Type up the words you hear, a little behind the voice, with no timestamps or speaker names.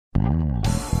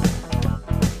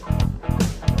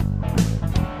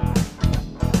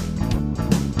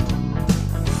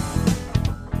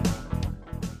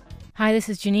Hi, this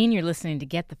is Janine. You're listening to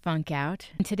Get the Funk Out.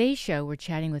 In today's show, we're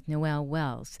chatting with Noelle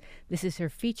Wells. This is her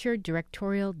featured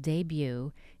directorial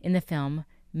debut in the film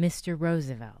Mr.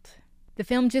 Roosevelt. The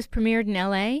film just premiered in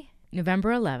L.A.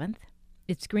 November 11th.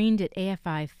 It screened at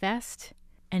AFI Fest,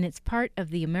 and it's part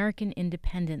of the American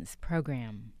Independence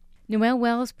Program. Noelle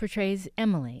Wells portrays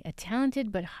Emily, a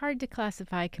talented but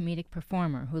hard-to-classify comedic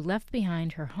performer who left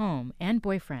behind her home and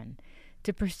boyfriend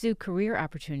to pursue career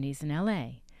opportunities in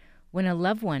L.A. When a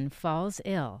loved one falls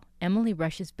ill, Emily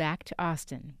rushes back to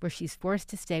Austin, where she's forced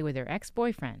to stay with her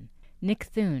ex-boyfriend, Nick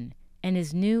Thune, and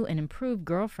his new and improved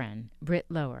girlfriend, Britt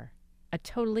Lower, a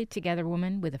totally together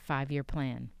woman with a 5-year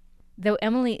plan. Though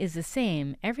Emily is the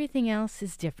same, everything else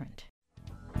is different.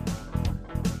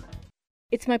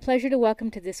 It's my pleasure to welcome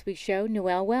to this week's show,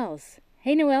 Noelle Wells.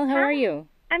 Hey, Noelle, how are you?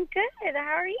 I'm good.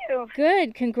 How are you?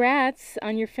 Good. Congrats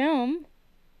on your film.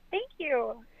 Thank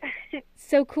you.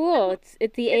 So cool. It's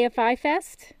at the AFI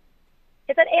Fest?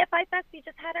 It's at AFI Fest. We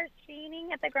just had our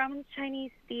screening at the Grauman's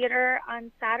Chinese Theater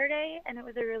on Saturday, and it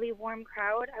was a really warm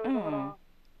crowd. I was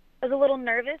a little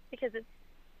nervous because it's,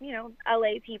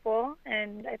 LA people,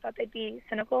 and I thought they'd be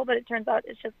cynical, but it turns out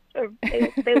it's just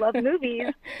they love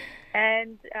movies,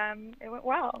 and it went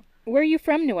well. Where are you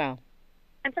from, Noelle?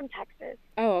 I'm from Texas.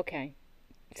 Oh, okay.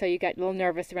 So you got a little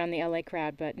nervous around the LA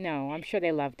crowd, but no, I'm sure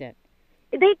they loved it.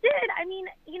 They did. I mean,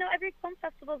 every film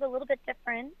festival is a little bit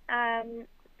different.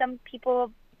 Some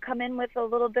people come in with a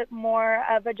little bit more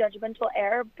of a judgmental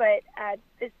air, but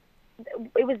it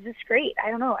was just great.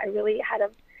 I don't know.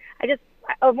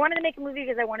 I wanted to make a movie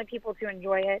because I wanted people to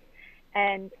enjoy it,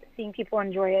 and seeing people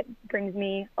enjoy it brings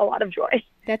me a lot of joy.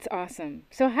 That's awesome.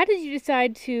 So how did you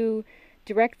decide to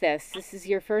direct this? This is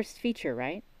your first feature,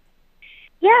 right?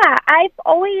 Yeah, I've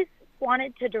always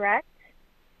wanted to direct.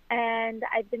 And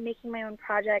I've been making my own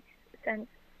projects since,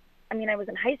 I was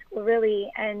in high school, really.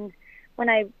 And when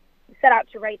I set out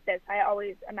to write this, I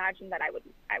always imagined that I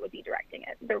would be directing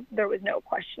it. There was no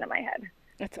question in my head.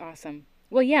 That's awesome.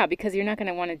 Well, yeah, because you're not going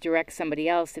to want to direct somebody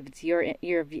else if it's your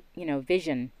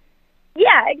vision.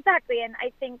 Yeah, exactly. And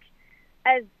I think,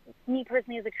 as me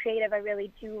personally as a creative, I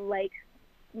really do like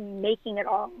making it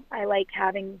all. I like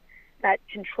having that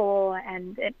control,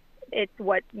 and it's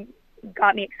what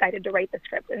got me excited to write the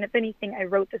script. And if anything, I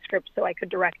wrote the script so I could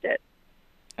direct it.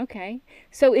 Okay.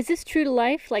 So is this true to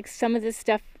life? Like some of this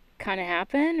stuff kind of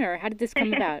happen, or how did this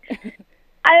come about?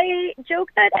 I joke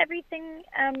that everything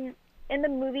in the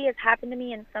movie has happened to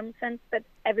me in some sense, but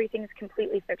everything's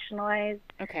completely fictionalized.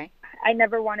 Okay. I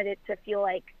never wanted it to feel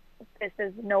like this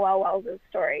is Noelle Wells'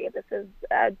 story. This is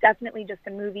definitely just a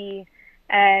movie,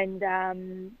 and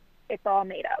it's all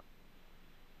made up.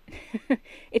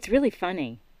 It's really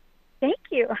funny. Thank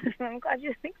you. I'm glad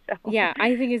you think so. Yeah,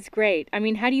 I think it's great. I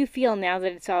mean, how do you feel now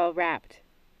that it's all wrapped?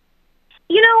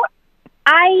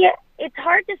 It's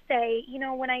hard to say.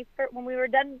 When we were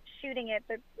done shooting it,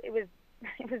 it was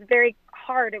very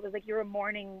hard. It was like you were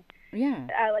mourning,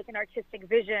 like an artistic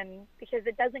vision, because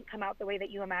it doesn't come out the way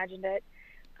that you imagined it.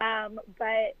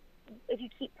 But if you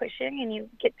keep pushing and you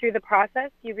get through the process,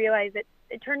 you realize it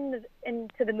turns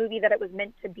into the movie that it was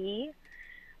meant to be.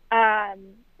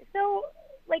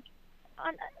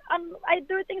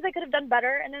 There were things I could have done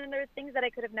better, and then there were things that I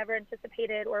could have never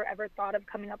anticipated or ever thought of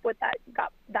coming up with that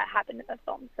happened in the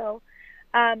film. So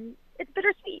it's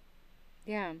bittersweet.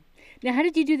 Yeah. Now, how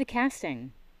did you do the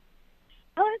casting?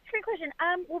 Oh, that's a great question.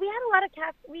 Well, we had a lot of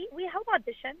cast. We held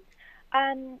auditions.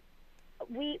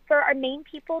 For our main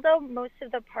people, though, most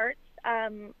of the parts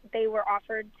they were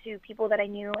offered to people that I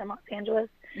knew in Los Angeles,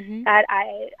 that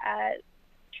I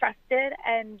trusted,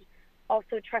 and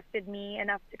also trusted me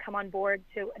enough to come on board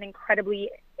to an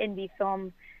incredibly indie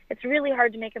film. It's really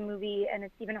hard to make a movie, and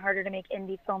it's even harder to make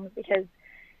indie films because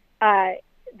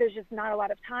there's just not a lot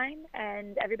of time,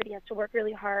 and everybody has to work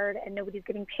really hard, and nobody's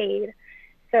getting paid.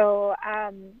 So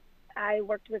I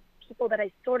worked with people that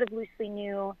I sort of loosely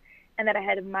knew and that I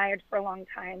had admired for a long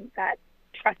time that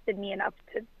trusted me enough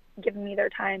to give me their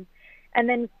time. And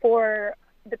then for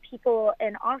the people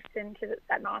in Austin, because it's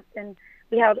set in Austin,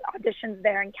 we held auditions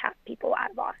there and cast people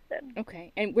out of Austin.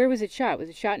 Okay. And where was it shot? Was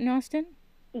it shot in Austin?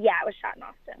 Yeah, it was shot in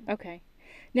Austin. Okay.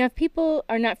 Now, if people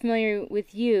are not familiar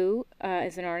with you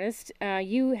as an artist,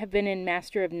 you have been in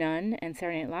Master of None and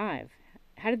Saturday Night Live.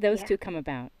 How did those two come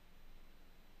about?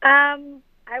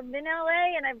 I've been in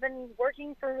LA and I've been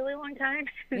working for a really long time.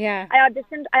 Yeah. I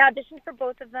auditioned for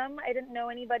both of them. I didn't know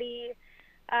anybody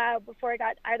before I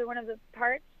got either one of the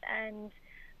parts, and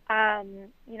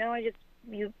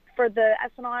for the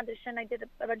SNL audition, I did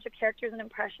a bunch of characters and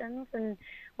impressions and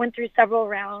went through several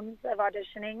rounds of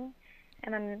auditioning,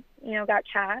 and then got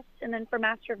cast. And then for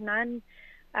Master of None,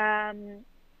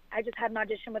 I just had an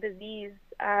audition with Aziz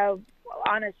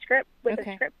on a script with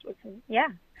Okay. a script with yeah.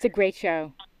 It's a great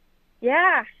show.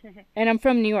 Yeah. And I'm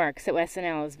from New York, so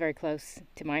SNL is very close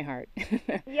to my heart.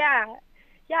 Yeah.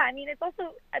 Yeah, I mean it's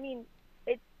also I mean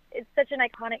it's such an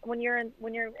iconic when you're in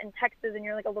Texas and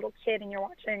you're like a little kid and you're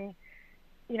watching,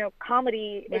 you know,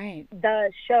 comedy, Right. it's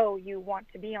the show you want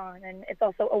to be on, and it's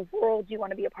also a world you want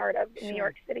to be a part of in New Sure.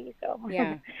 York City. So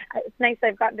Yeah. it's nice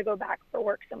I've gotten to go back for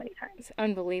work so many times. It's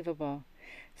unbelievable.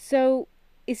 So,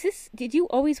 did you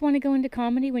always want to go into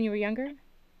comedy when you were younger?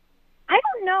 I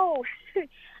don't know.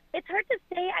 It's hard to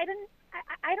say. I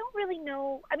don't really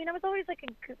know. I mean, I was always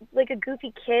like a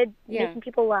goofy kid Yeah. making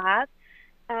people laugh.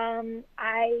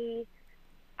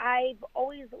 I've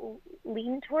always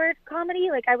leaned toward comedy.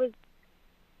 Like I was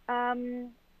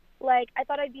like I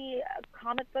thought I'd be a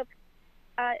comic book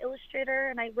illustrator,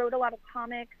 and I wrote a lot of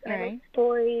comics, and All I wrote right.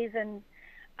 stories, and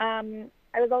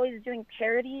I was always doing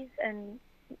parodies, and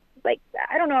like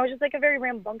I don't know, I was just like a very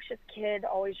rambunctious kid,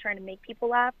 always trying to make people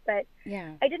laugh. But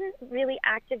Yeah. I didn't really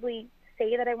actively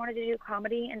say that I wanted to do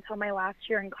comedy until my last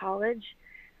year in college.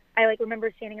 I like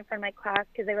remember standing in front of my class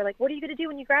because they were like, "What are you going to do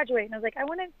when you graduate?" And I was like, I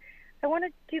want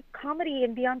to do comedy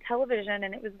and be on television."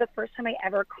 And it was the first time I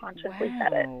ever consciously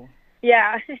said it. Wow.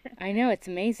 Yeah. I know, it's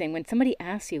amazing when somebody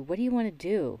asks you, "What do you want to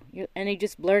do?" And you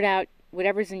just blurt out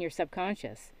whatever's in your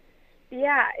subconscious.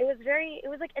 Yeah, it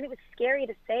was like, and it was scary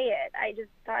to say it. I just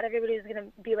thought everybody was going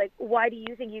to be like, "Why do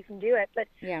you think you can do it?" But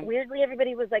Yeah. weirdly,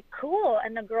 everybody was like, "Cool."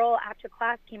 And the girl after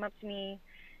class came up to me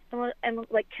and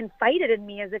like confided in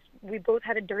me as if we both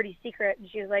had a dirty secret. And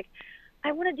she was like,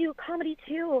 "I want to do comedy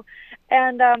too."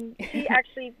 And she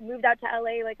actually moved out to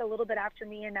LA like a little bit after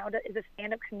me, and now is a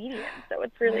stand-up comedian. So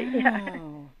it's really, yeah.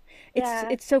 Wow. Yeah.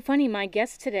 It's so funny. My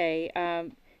guest today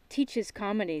teaches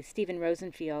comedy, Stephen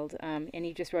Rosenfield, and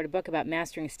he just wrote a book about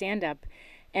mastering stand-up.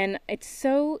 And it's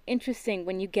so interesting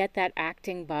when you get that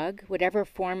acting bug, whatever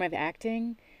form of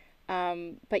acting,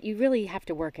 but you really have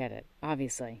to work at it,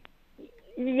 obviously.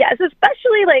 Yes,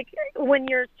 especially like when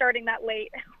you're starting that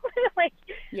late. Like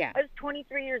Yeah. I was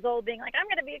 23 years old being like, I'm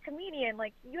going to be a comedian.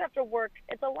 Like you have to work.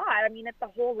 It's a lot. I mean, it's a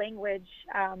whole language.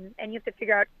 And you have to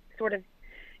figure out sort of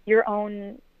your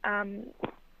own,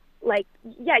 like,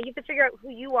 yeah, you have to figure out who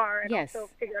you are and Yes. also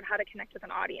figure out how to connect with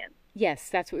an audience. Yes,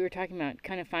 that's what we were talking about,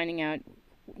 kind of finding out,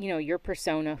 your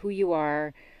persona, who you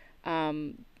are,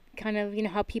 kind of,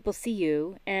 how people see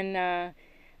you. And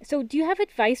so do you have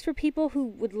advice for people who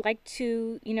would like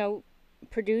to,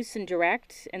 produce and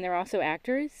direct, and they're also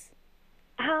actors?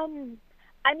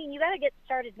 I mean, you got to get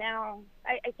started now.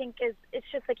 I think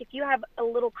it's just like if you have a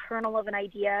little kernel of an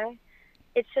idea,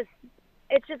 it's just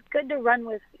good to run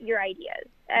with your ideas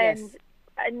and Yes.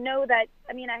 know that.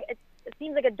 I mean, it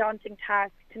seems like a daunting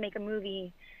task to make a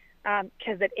movie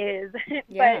because it is.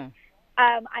 Yeah.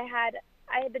 But I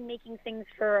had been making things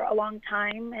for a long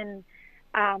time, and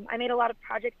I made a lot of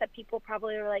projects that people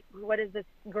probably were like, "What is this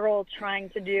girl trying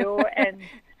to do?" And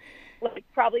like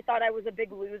probably thought I was a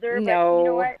big loser. But you know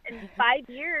No. what? In 5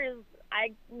 years,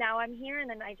 now I'm here, and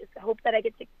then I just hope that I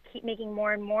get to keep making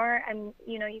more and more. And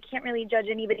you know, you can't really judge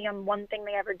anybody on one thing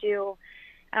they ever do.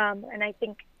 And I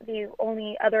think the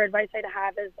only other advice I'd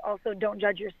have is also don't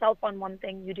judge yourself on one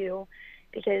thing you do,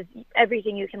 because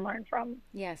everything you can learn from.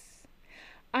 Yes.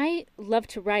 I love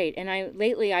to write, and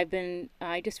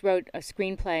I just wrote a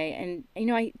screenplay, and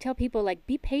I tell people, like,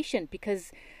 be patient,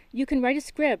 because you can write a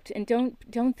script, and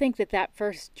don't think that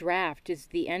first draft is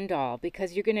the end all,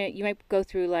 because you might go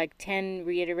through like 10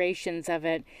 reiterations of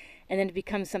it, and then it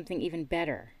becomes something even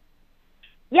better.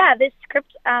 Yeah, this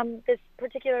script, this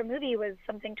particular movie was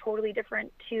something totally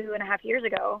different 2.5 years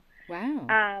ago.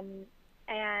 Wow.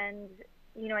 And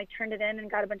you know, I turned it in and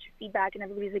got a bunch of feedback, and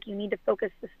everybody's like, you need to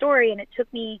focus the story. And it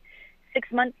took me 6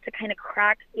 months to kind of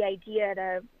crack the idea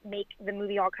to make the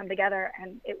movie all come together.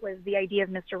 And it was the idea of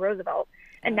Mr. Roosevelt.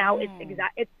 And now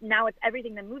it's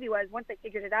everything the movie was. Once I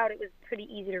figured it out, it was pretty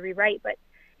easy to rewrite, but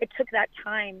it took that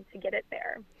time to get it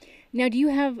there. Now, do you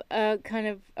have a kind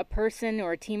of a person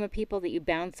or a team of people that you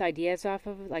bounce ideas off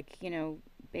of? Like,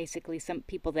 basically some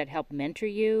people that help mentor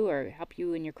you or help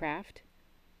you in your craft?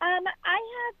 I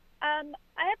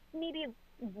have maybe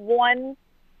one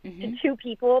to two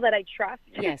people that I trust.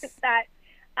 Yes. That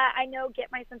I know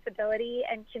get my sensibility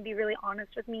and can be really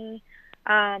honest with me.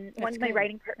 One's my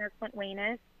writing partner, Clint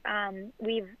Wayness.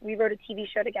 We wrote a TV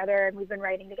show together, and we've been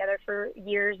writing together for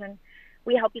years, and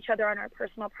we help each other on our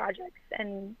personal projects.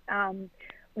 And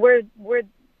we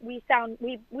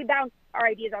bounce our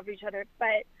ideas off of each other,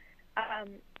 but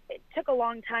it took a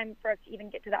long time for us to even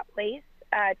get to that place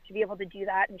to be able to do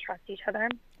that and trust each other.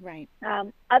 Right.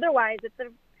 Otherwise,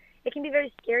 it can be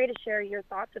very scary to share your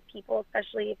thoughts with people,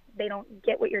 especially if they don't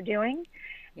get what you're doing.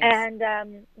 Yes.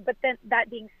 And but then that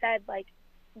being said, like,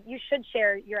 you should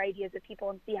share your ideas with people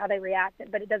and see how they react,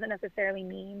 but it doesn't necessarily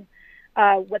mean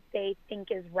what they think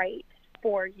is right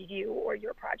for you or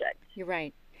your project. You're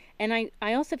right. And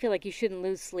I also feel like you shouldn't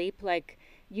lose sleep. Like,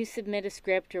 you submit a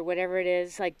script or whatever it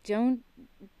is, like, don't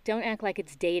act like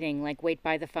it's dating, like wait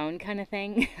by the phone kind of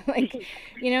thing. Like,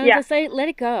 Yeah. just let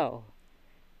it go.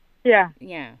 Yeah.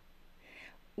 Yeah.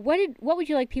 What would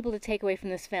you like people to take away from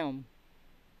this film?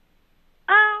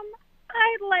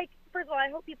 First of all, I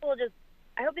hope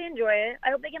they enjoy it.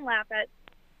 I hope they can laugh at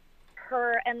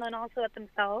her and then also at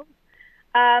themselves.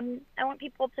 I want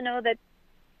people to know that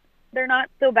they're not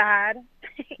so bad.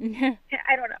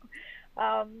 I don't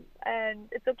know. And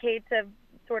it's okay to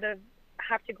sort of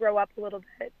have to grow up a little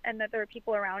bit, and that there are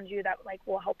people around you that like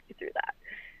will help you through that.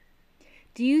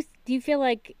 Do you feel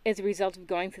like as a result of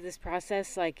going through this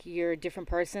process, like you're a different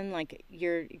person? Like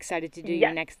you're excited to do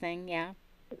your next thing? Yeah.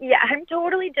 Yeah, I'm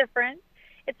totally different.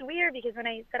 It's weird because when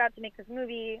I set out to make this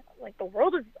movie, like, the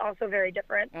world is also very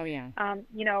different. Oh yeah.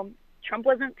 Trump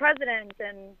wasn't president,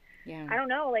 and yeah. I don't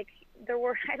know, like,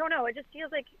 I don't know. It just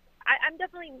feels like I'm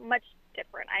definitely much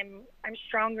different. I'm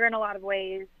stronger in a lot of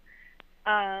ways.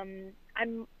 I'm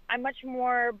much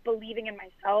more believing in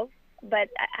myself, but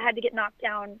I had to get knocked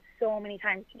down so many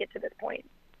times to get to this point.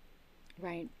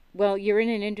 Right. Well, you're in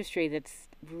an industry that's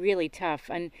really tough.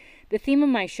 And the theme of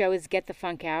my show is Get the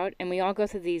Funk Out. And we all go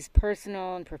through these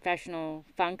personal and professional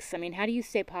funks. I mean, how do you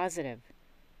stay positive?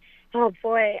 Oh,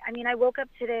 boy. I mean, I woke up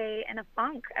today in a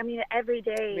funk. I mean, every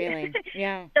day. Really?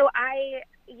 Yeah. So I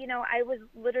was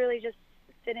literally just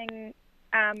sitting,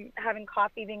 having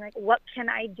coffee, being like, what can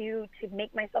I do to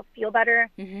make myself feel better?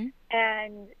 Mm-hmm.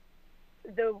 And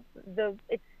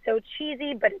it's so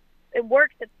cheesy, but it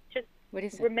works. It's just what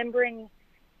is it? Remembering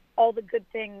all the good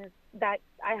things that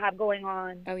I have going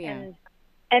on. Oh yeah.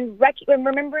 And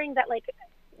remembering that, like,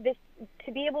 this,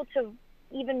 to be able to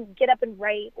even get up and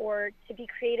write or to be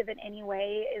creative in any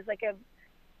way is like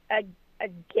a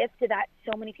gift that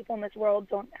so many people in this world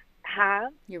don't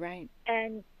have. You're right.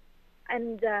 And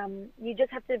you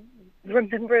just have to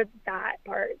remember that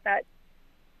part, that,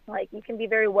 like, you can be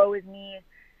very woe is me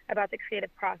about the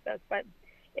creative process, but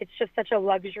it's just such a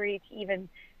luxury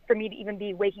for me to even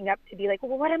be waking up to be like,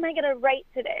 well, what am I going to write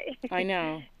today? I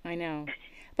know.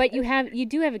 But you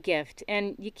do have a gift,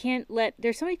 and you can't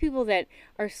there's so many people that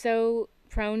are so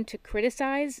prone to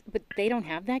criticize, but they don't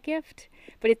have that gift.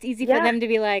 But it's easy for them to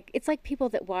be like, it's like people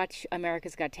that watch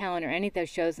America's Got Talent or any of those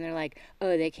shows, and they're like,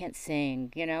 oh, they can't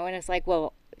sing, and it's like,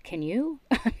 well, can you?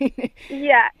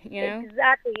 Yeah,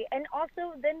 exactly. And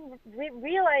also then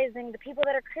realizing the people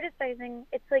that are criticizing,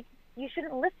 it's like, you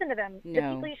shouldn't listen to them. No.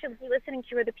 The people you should be listening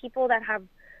to are the people that have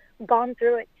gone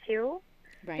through it too.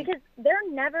 Right. Because they're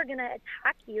never going to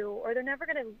attack you, or they're never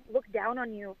going to look down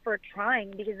on you for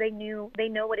trying, because they know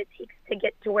what it takes to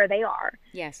get to where they are.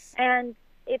 Yes. And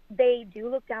if they do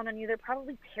look down on you, they're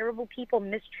probably terrible people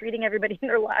mistreating everybody in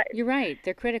their lives. You're right.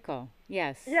 They're critical.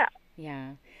 Yes. Yeah.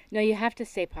 Yeah. No, you have to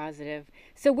stay positive.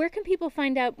 So where can people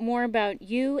find out more about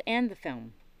you and the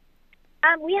film?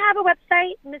 We have a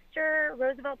website,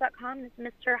 MrRoosevelt.com.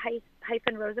 It's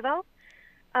Mr-Roosevelt.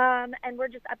 And we're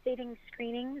just updating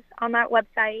screenings on that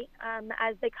website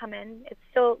as they come in. It's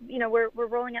still, we're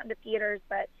rolling out into theaters,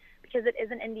 but because it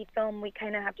is an indie film, we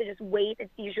kind of have to just wait.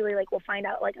 It's usually like we'll find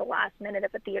out like a last minute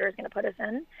if a theater is going to put us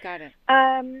in. Got it.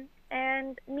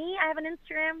 And me, I have an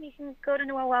Instagram. You can go to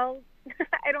Noelle Wells.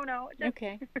 I don't know. Just,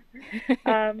 okay.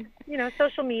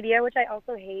 Social media, which I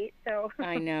also hate. So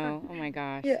I know. Oh my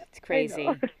gosh, yeah, it's crazy.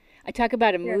 I talk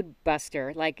about a mood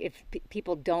buster. Like if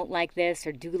people don't like this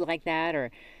or do like that,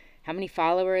 or how many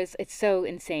followers, it's so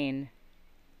insane.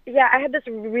 Yeah, I had this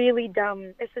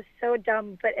this is so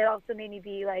dumb, but it also made me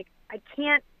be like, I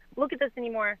can't look at this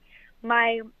anymore. We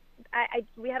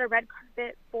had a red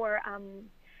carpet for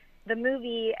the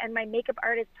movie, and my makeup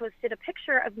artist posted a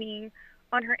picture of me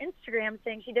on her Instagram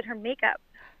saying she did her makeup,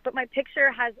 but my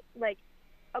picture has like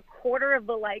a quarter of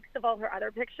the likes of all her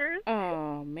other pictures.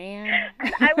 Oh man.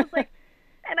 And I was like,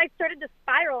 and I started to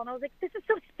spiral, and I was like, this is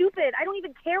so stupid. I don't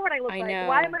even care what I look like.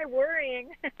 Why am I worrying?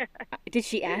 Did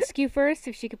she ask you first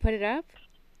if she could put it up?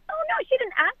 Oh no, she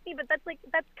didn't ask me, but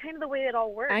that's kind of the way it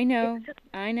all works. I know.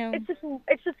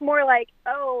 It's just more like,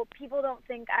 oh, people don't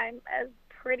think I'm as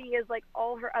pretty as like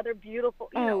all her other beautiful.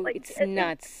 It's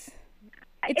nuts.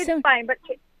 It's fine, but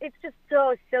it's just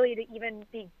so silly to even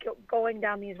be going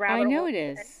down these rabbit holes. I know it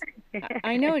is.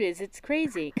 I know it is. It's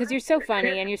crazy because you're so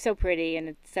funny and you're so pretty, and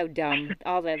it's so dumb.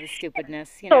 All the stupidness,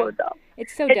 So dumb.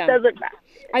 It's so dumb. It doesn't matter.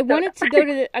 I wanted to go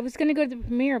to I was going to go to the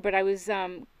premiere, but I was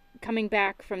coming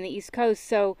back from the East Coast.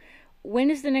 So when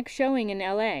is the next showing in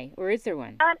LA, or is there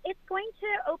one? It's going to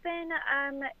open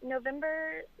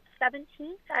November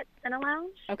 17th at Cine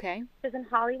Lounge. Okay. Which is in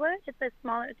Hollywood. It's a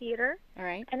smaller theater. All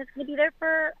right. And it's going to be there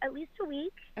for at least a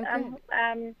week. Okay.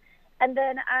 And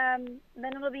then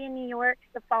it'll be in New York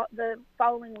the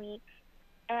following week.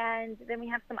 And then we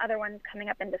have some other ones coming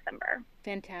up in December.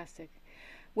 Fantastic.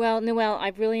 Well, Noelle,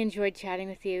 I've really enjoyed chatting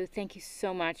with you. Thank you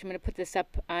so much. I'm going to put this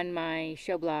up on my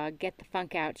show blog,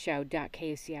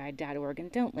 getthefunkoutshow.kuci.org.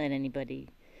 And don't let anybody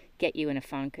get you in a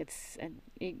funk.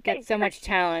 You got so much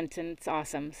talent, and it's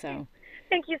awesome. So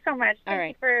thank you so much.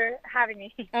 Thank you for having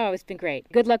me. Oh, it's been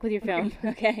great. Good luck with your film.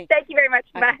 Okay. Thank you very much.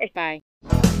 Okay, Bye.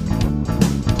 Bye.